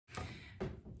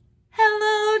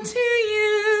to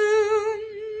you.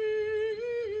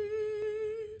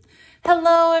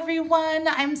 Hello, everyone.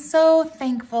 I'm so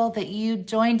thankful that you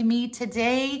joined me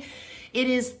today. It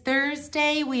is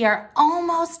Thursday. We are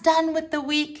almost done with the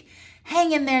week.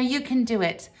 Hang in there. You can do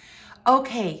it.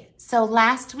 Okay, so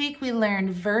last week we learned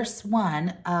verse 1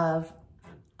 of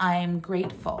I'm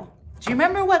grateful. Do you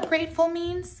remember what grateful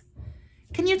means?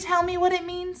 Can you tell me what it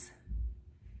means?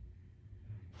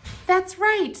 That's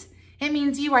right. It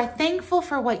means you are thankful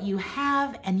for what you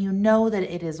have and you know that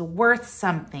it is worth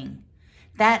something.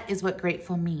 That is what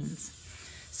grateful means.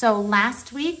 So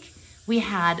last week we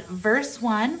had verse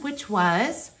 1, which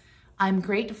was, I'm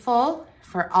grateful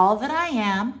for all that I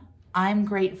am. I'm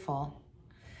grateful.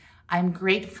 I'm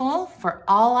grateful for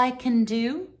all I can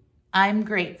do. I'm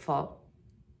grateful.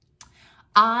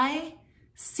 I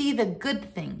see the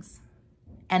good things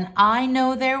and I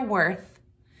know their worth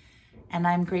and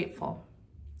I'm grateful.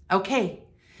 Okay,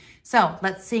 so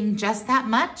let's sing just that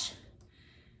much.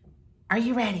 Are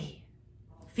you ready?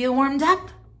 Feel warmed up?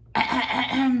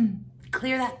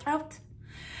 Clear that throat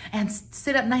and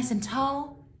sit up nice and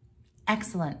tall.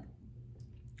 Excellent.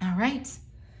 All right,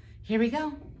 here we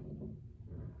go.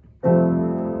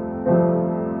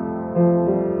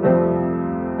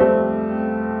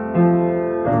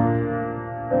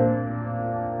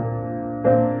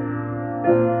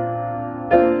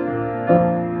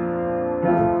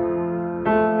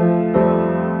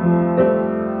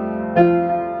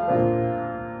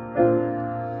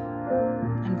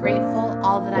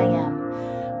 All that I am.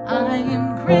 I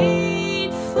am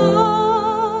grateful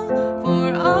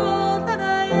for all that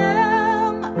I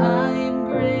am. I am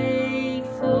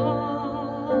grateful.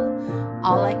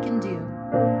 All I can do.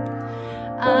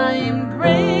 I am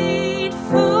grateful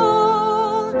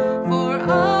for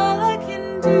all I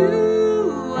can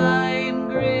do. I am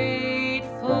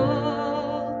grateful.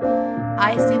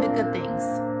 I see the good things.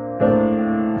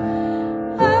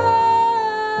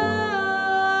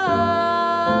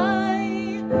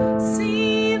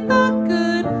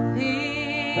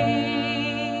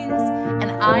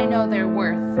 I know their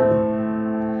worth,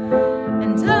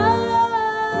 and I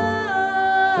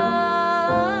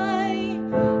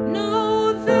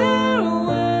know their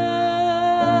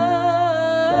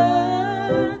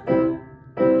worth,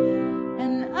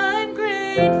 and I'm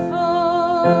grateful.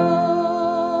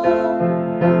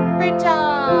 Great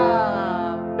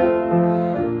job.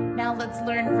 Now let's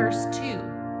learn verse 2.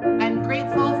 I'm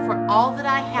grateful for all that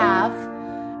I have.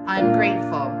 I'm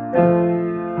grateful.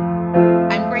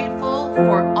 I'm grateful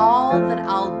for all that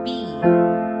I'll be.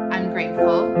 I'm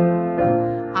grateful.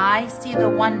 I see the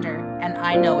wonder and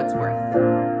I know it's worth.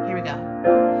 Here we go.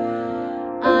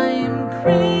 I'm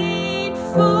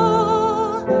grateful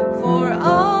for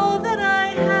all that I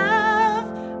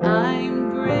have.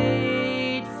 I'm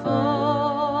grateful.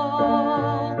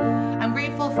 I'm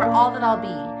grateful for all that I'll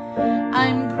be.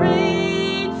 I'm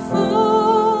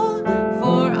grateful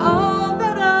for all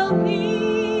that I'll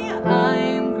be.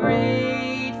 I'm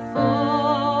grateful.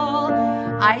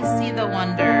 I see the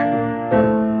wonder.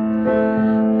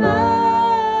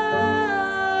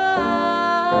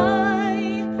 I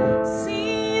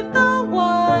see the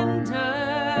wonder.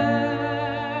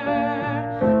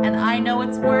 And I know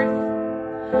it's worth.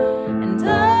 And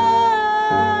I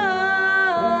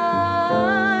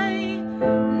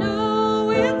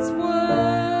know it's worth.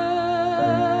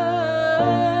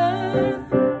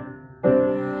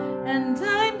 And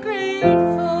I'm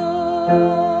grateful.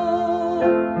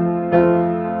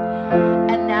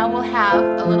 And now we'll have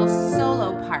a little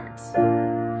solo part,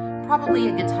 probably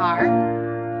a guitar.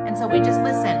 And so we just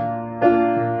listen.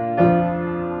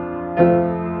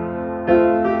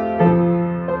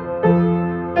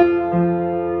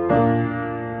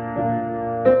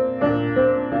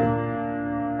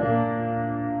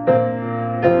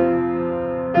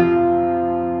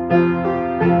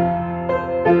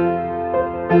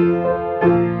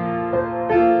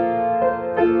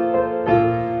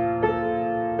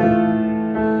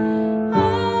 I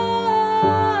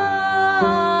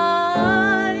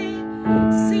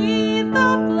see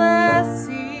the blessing.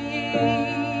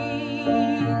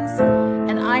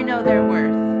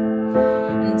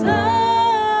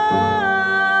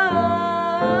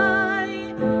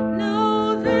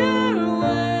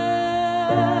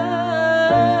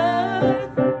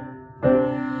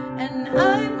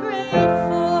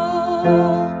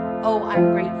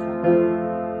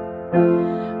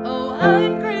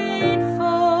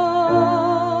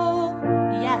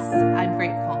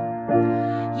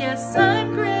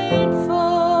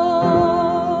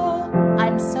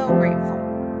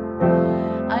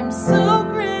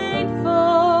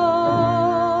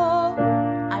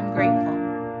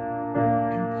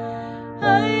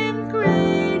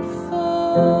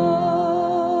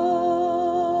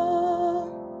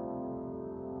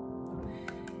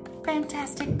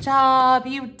 job.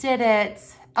 You did it.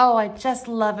 Oh, I just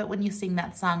love it when you sing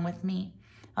that song with me.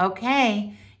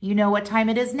 Okay, you know what time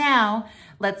it is now.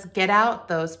 Let's get out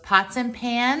those pots and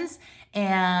pans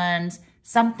and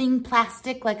something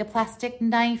plastic like a plastic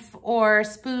knife or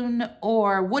spoon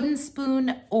or wooden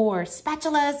spoon or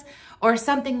spatulas or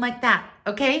something like that,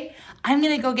 okay? I'm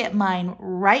gonna go get mine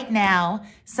right now.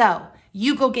 So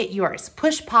you go get yours.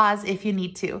 Push pause if you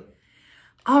need to.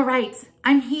 All right,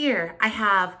 I'm here. I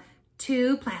have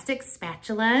 2 plastic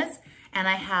spatulas and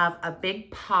I have a big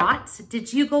pot.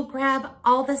 Did you go grab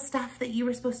all the stuff that you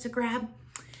were supposed to grab?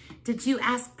 Did you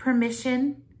ask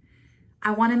permission?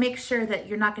 I wanna make sure that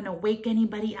you're not gonna wake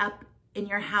anybody up in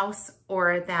your house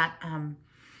or that,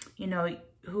 you know,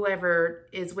 whoever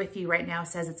is with you right now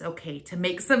says it's okay to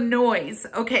make some noise.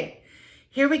 Okay,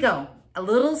 here we go. A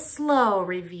little slow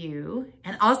review,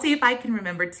 and I'll see if I can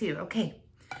remember too. Okay,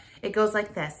 it goes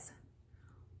like this.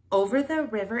 Over the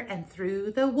river and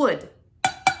through the wood,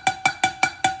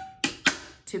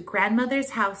 to grandmother's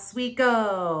house we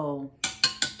go.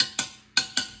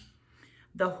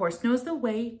 The horse knows the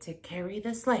way to carry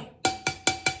the sleigh,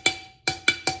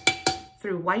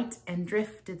 through white and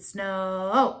drifted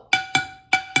snow.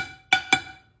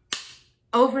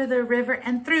 Over the river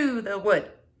and through the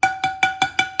wood,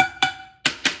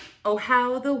 oh,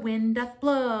 how the wind doth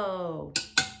blow.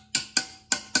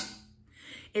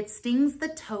 It stings the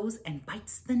toes and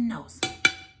bites the nose,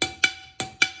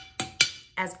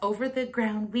 as over the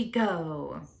ground we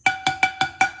go.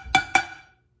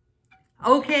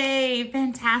 Okay,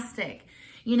 fantastic.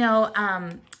 You know,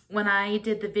 when I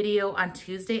did the video on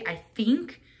Tuesday, I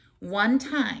think one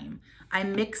time I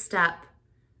mixed up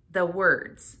the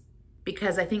words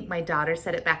because I think my daughter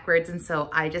said it backwards, and so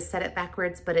I just said it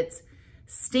backwards, but it's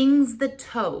stings the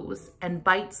toes and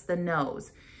bites the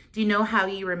nose. Do you know how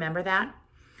you remember that?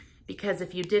 Because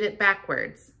if you did it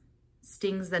backwards,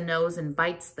 stings the nose and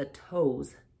bites the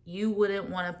toes, you wouldn't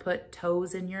want to put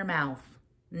toes in your mouth.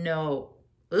 No.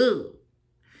 Ooh.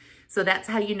 So that's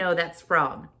how you know that's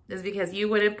wrong, is because you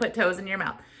wouldn't put toes in your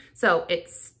mouth. So it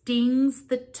stings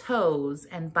the toes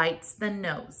and bites the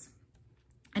nose.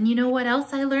 And you know what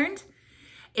else I learned?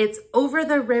 It's over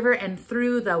the river and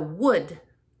through the wood,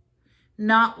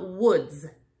 not woods.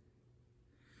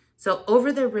 So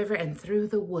over the river and through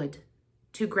the wood,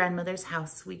 to grandmother's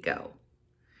house we go.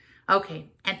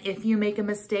 Okay, and if you make a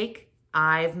mistake,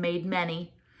 I've made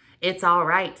many. It's all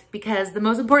right, because the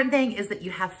most important thing is that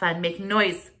you have fun making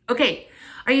noise. Okay,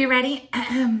 are you ready?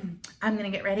 I'm gonna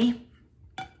get ready.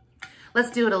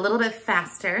 Let's do it a little bit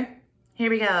faster. Here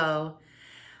we go.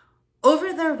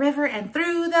 Over the river and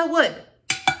through the wood,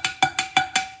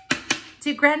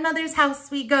 to grandmother's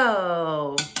house we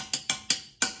go.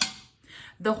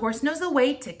 The horse knows the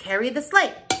way to carry the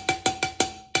sleigh,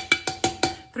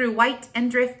 through white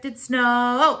and drifted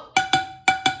snow.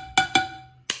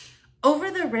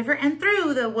 Over the river and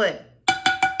through the wood,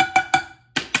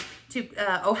 to,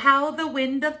 oh, how the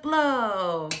wind doth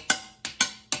blow.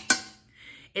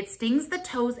 It stings the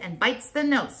toes and bites the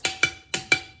nose,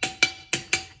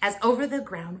 as over the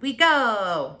ground we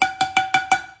go.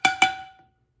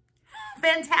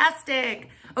 Fantastic.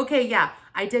 Okay, yeah,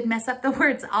 I did mess up the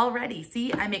words already.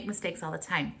 See, I make mistakes all the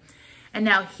time. And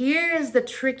now here's the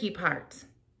tricky part.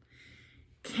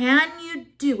 Can you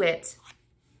do it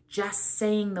just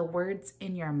saying the words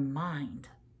in your mind?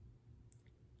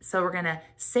 So we're gonna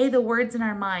say the words in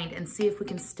our mind and see if we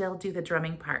can still do the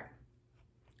drumming part.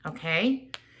 Okay?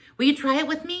 Will you try it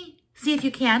with me? See if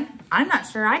you can. I'm not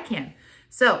sure I can.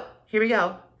 So here we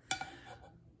go.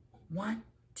 1,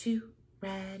 2,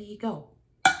 ready, go.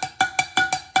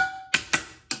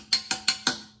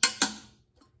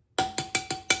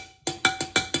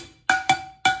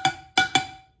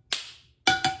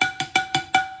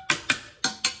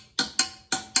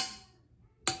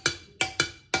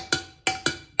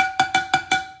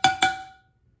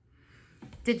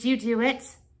 Did you do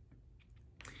it?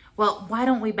 Well, why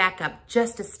don't we back up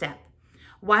just a step?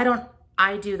 Why don't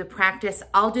I do the practice?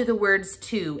 I'll do the words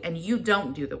too, and you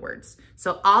don't do the words.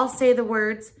 So I'll say the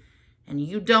words, and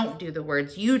you don't do the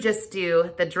words. You just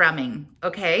do the drumming,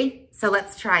 okay? So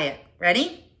let's try it.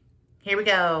 Ready? Here we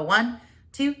go. 1,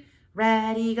 2,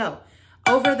 ready, go.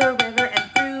 Over the river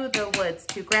and through the woods,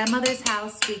 to grandmother's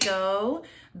house we go.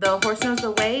 The horse knows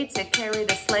the way to carry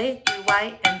the sleigh, through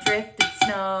white and drifted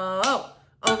snow.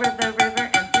 Over the river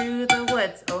and through the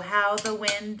woods, oh, how the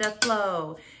wind doth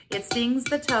blow. It stings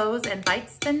the toes and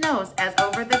bites the nose, as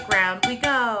over the ground we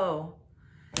go.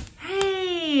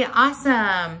 Hey,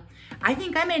 awesome. I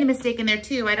think I made a mistake in there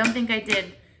too. I don't think I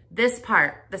did this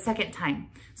part the second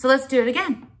time. So let's do it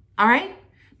again, all right?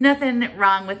 Nothing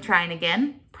wrong with trying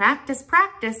again. practice,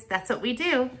 practice. That's what we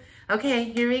do. Okay,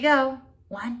 here we go.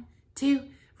 1, 2,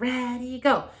 ready,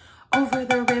 go. Over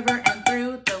the river and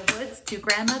through the woods to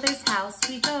grandmother's house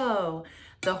we go.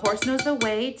 The horse knows the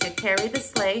way to carry the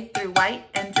sleigh through white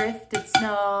and drifted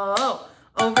snow.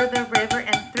 Over the river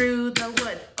and through the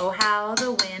wood, oh how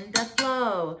the wind doth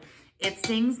blow. It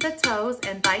stings the toes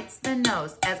and bites the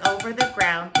nose as over the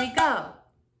ground we go.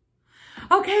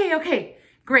 Okay,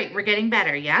 great, we're getting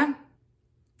better, yeah?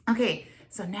 Okay,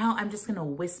 so now I'm just gonna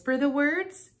whisper the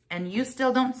words and you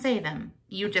still don't say them.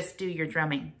 You just do your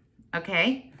drumming,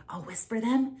 okay? I'll whisper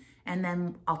them and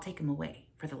then I'll take them away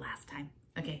for the last time.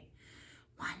 Okay,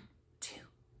 1, 2,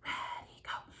 ready,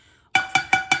 go. Over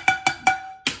the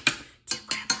river to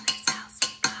grandmother's house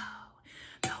we go.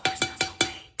 The horse knows the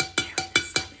way to carry the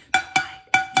sleigh, the white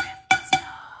and drifted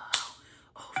snow.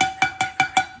 Over the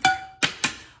river and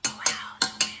through, oh how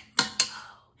the wind doth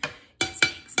blow. It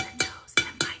stings the nose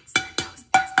and bites the nose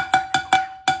as over the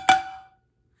ground we go.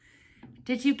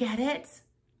 Did you get it?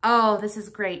 Oh, this is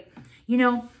great. You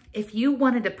know, if you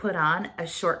wanted to put on a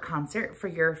short concert for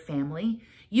your family,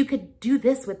 you could do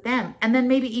this with them and then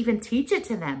maybe even teach it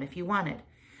to them if you wanted.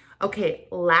 Okay,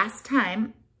 last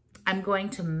time I'm going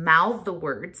to mouth the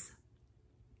words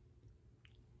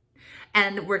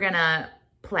and we're gonna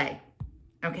play.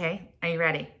 Okay, are you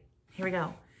ready? Here we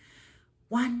go.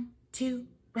 1, 2,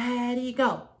 ready,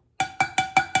 go.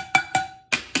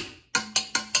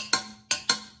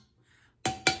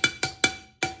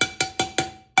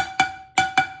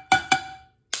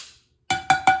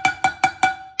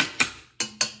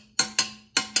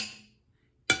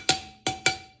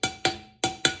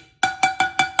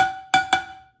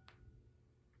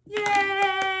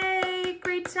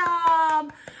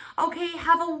 Job. Okay,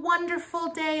 have a wonderful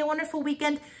day, a wonderful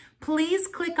weekend. Please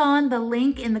click on the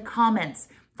link in the comments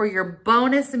for your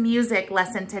bonus music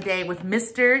lesson today with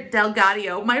Mr.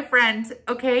 Delgadio, my friend,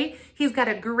 okay? He's got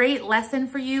a great lesson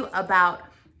for you about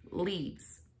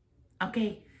leaves.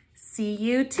 Okay, see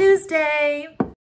you Tuesday.